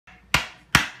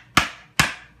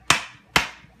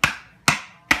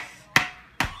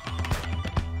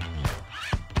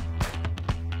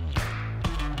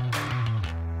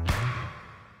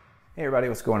Hey everybody,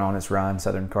 what's going on? It's Ryan,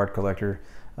 Southern Card Collector,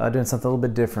 doing something a little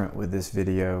bit different with this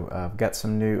video. I've got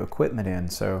some new equipment in,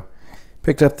 so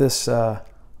picked up this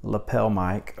lapel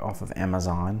mic off of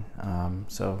Amazon.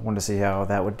 So wanted to see how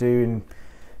that would do in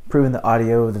improving the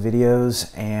audio of the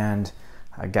videos, and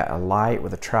I got a light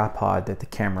with a tripod that the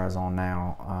camera is on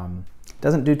now.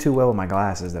 Doesn't do too well with my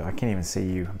glasses though. I can't even see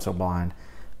you, I'm so blind,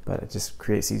 but it just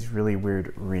creates these really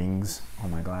weird rings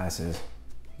on my glasses.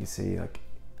 You see, like,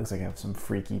 looks like I have some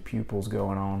freaky pupils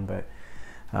going on, but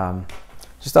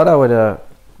just thought I would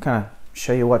kind of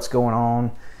show you what's going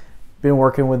on. Been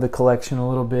working with the collection a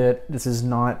little bit. This is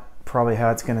not probably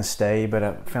how it's going to stay, but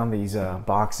I found these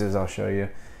boxes I'll show you.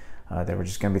 They were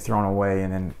just going to be thrown away,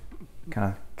 and then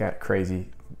kind of got crazy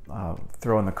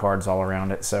throwing the cards all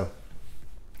around it. So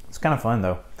it's kind of fun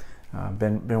though.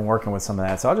 Been working with some of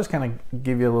that. So I'll just kind of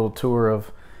give you a little tour of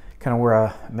kind of where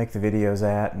I make the videos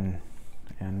at, and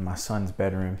my son's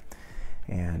bedroom,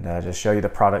 and just show you the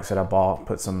products that I bought.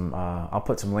 I'll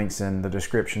put some links in the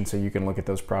description so you can look at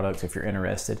those products if you're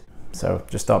interested. So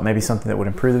just thought maybe something that would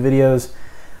improve the videos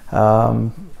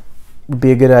would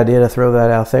be a good idea to throw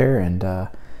that out there, and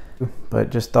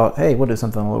but just thought, hey, we'll do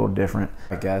something a little different. All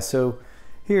right, guys, so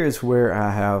here's where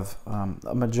I have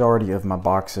a majority of my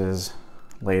boxes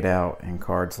laid out and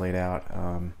cards laid out.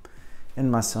 In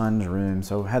my son's room.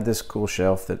 So I had this cool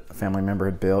shelf that a family member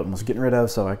had built and was getting rid of,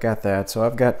 so I got that. So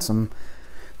I've got some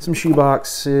shoe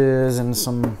boxes and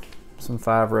some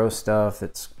 5-row stuff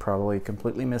that's probably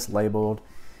completely mislabeled.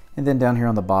 And then down here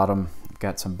on the bottom, I've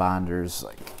got some binders,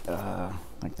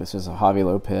 like this is a Javi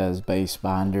Lopez base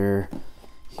binder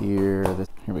here.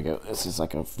 Here we go. This is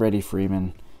like a Freddie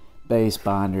Freeman base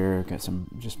binder. Got some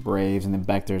just Braves, and then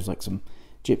back there's like some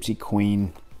Gypsy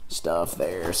Queen stuff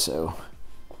there. So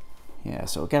yeah,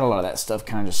 so got a lot of that stuff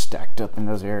kind of just stacked up in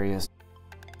those areas.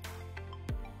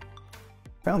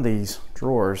 Found these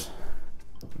drawers,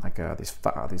 like these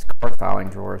card filing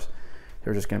drawers.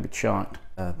 They were just going to be chunked.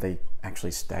 They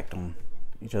actually stacked on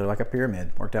each other like a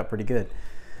pyramid. Worked out pretty good.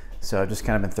 So I've just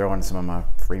kind of been throwing some of my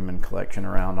Freeman collection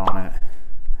around on it.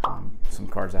 Some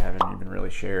cards I haven't even really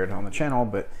shared on the channel,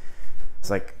 but it's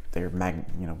like they're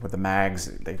with the mags,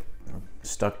 they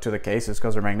stuck to the cases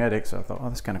because they're magnetic. So I thought, oh,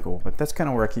 that's kind of cool. But that's kind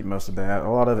of where I keep most of that. A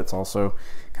lot of it's also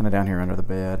kind of down here under the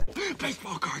bed.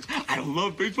 Baseball cards. I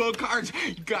love baseball cards.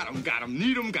 Got them,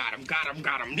 need them, got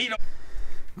them, need them.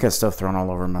 Got stuff thrown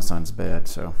all over my son's bed,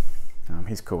 so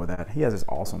he's cool with that. He has this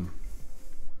awesome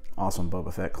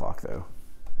Boba Fett clock though.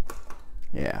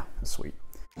 Yeah, that's sweet.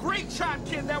 Great shot,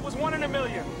 kid. That was 1 in a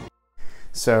million.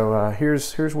 So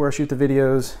here's where I shoot the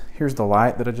videos. Here's the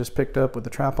light that I just picked up with the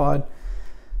tripod.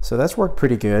 So that's worked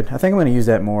pretty good. I think I'm going to use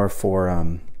that more for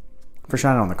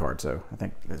shining on the cards though. I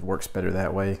think it works better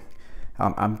that way.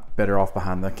 I'm better off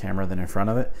behind the camera than in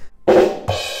front of it.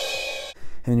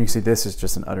 And you can see this is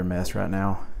just an utter mess right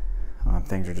now.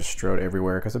 Things are just strode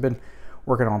everywhere because I've been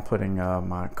working on putting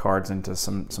my cards into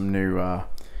some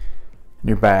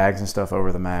new bags and stuff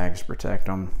over the mags to protect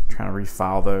them. Trying to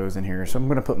refile those in here. So I'm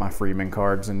going to put my Freeman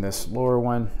cards in this lower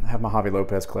one. I have my Javi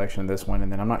Lopez collection in this one,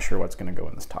 and then I'm not sure what's going to go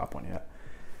in this top one yet.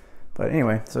 But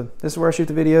anyway, so this is where I shoot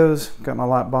the videos. Got my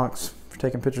light box for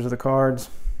taking pictures of the cards.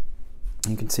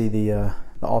 You can see the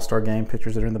All-Star Game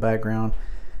pictures that are in the background.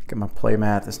 Got my play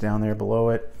mat that's down there below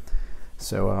it.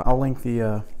 So I'll link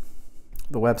the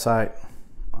website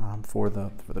for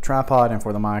the tripod and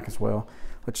for the mic as well.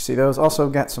 Let you see those. Also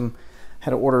got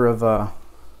had an order of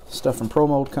stuff from Pro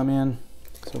Mold come in,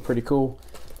 so pretty cool.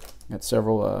 Got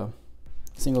several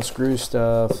single screw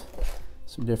stuff,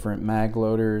 some different mag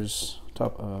loaders,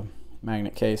 top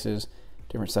magnet cases,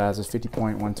 different sizes, 50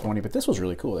 point, 120, but this was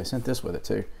really cool. They sent this with it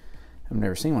too. I've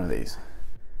never seen one of these.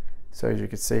 So as you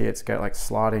can see, it's got like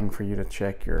slotting for you to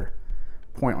check your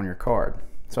point on your card.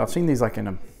 So I've seen these like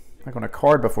on a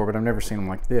card before, but I've never seen them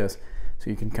like this. So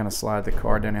you can kind of slide the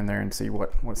card down in there and see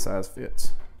what size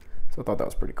fits. So I thought that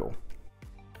was pretty cool.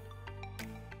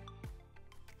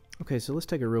 Okay, so let's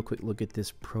take a real quick look at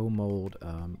this Pro Mold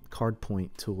card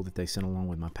point tool that they sent along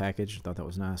with my package. I thought that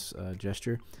was a nice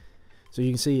gesture. So you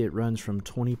can see it runs from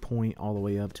 20 point all the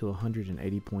way up to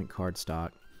 180 point card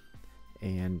stock,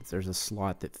 and there's a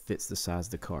slot that fits the size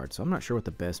of the card. So I'm not sure what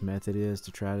the best method is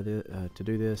to try to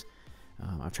do this.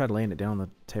 I've tried laying it down on the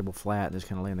table flat and just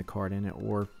kind of laying the card in it,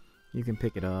 or you can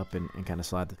pick it up and kind of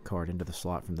slide the card into the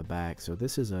slot from the back. So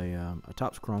this is a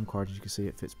Topps Chrome card. As you can see,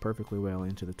 it fits perfectly well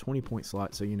into the 20 point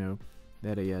slot, so you know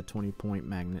that a 20 point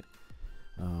magnet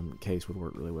case would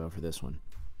work really well for this one.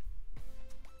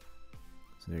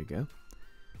 So there you go.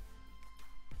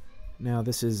 Now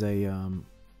this is a Allen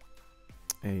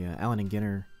 &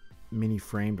 Ginter mini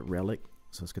framed relic,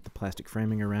 so it's got the plastic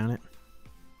framing around it.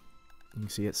 You can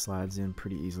see it slides in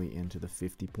pretty easily into the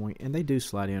 50 point, and they do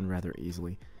slide in rather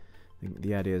easily.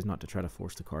 The idea is not to try to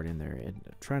force the card in there, and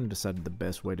trying to decide the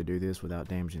best way to do this without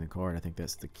damaging the card. I think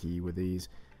that's the key with these.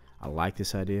 I like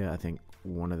this idea. I think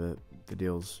one of the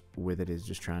deals with it is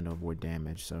just trying to avoid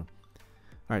damage. So, all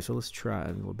right, so let's try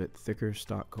a little bit thicker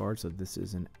stock card. So this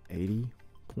is an 80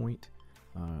 point,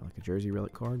 like a Jersey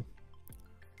Relic card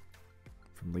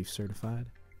from Leaf Certified.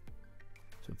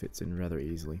 So it fits in rather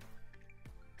easily.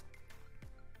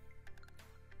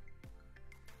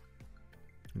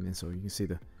 And then so you can see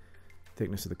the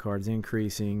thickness of the card's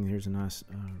increasing. Here's a nice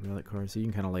relic card. So you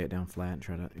can kind of lay it down flat and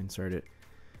try to insert it,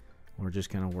 or just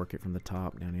kind of work it from the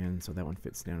top down in. So that one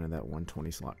fits down to that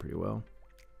 120 slot pretty well.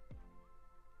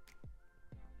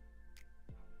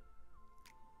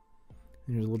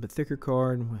 And here's a little bit thicker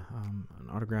card, an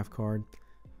autograph card,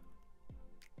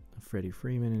 Freddie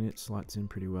Freeman, and it slots in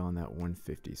pretty well in that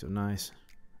 150. So nice,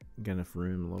 got enough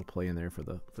room, a little play in there for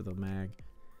the mag.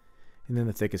 And then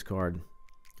the thickest card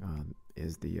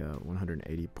is the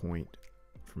 180 point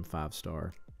from 5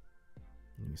 star.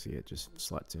 You can see it just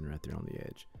slots in right there on the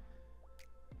edge.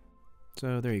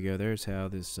 So there you go. There's how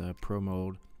this Pro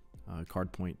Mold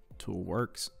card point tool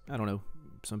works. I don't know.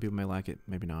 Some people may like it,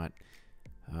 maybe not.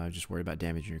 Just worry about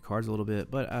damaging your cards a little bit,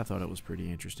 but I thought it was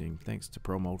pretty interesting. Thanks to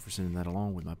Pro Mold for sending that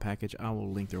along with my package. I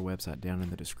will link their website down in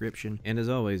the description. And as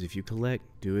always, if you collect,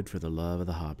 do it for the love of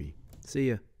the hobby. See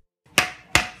ya.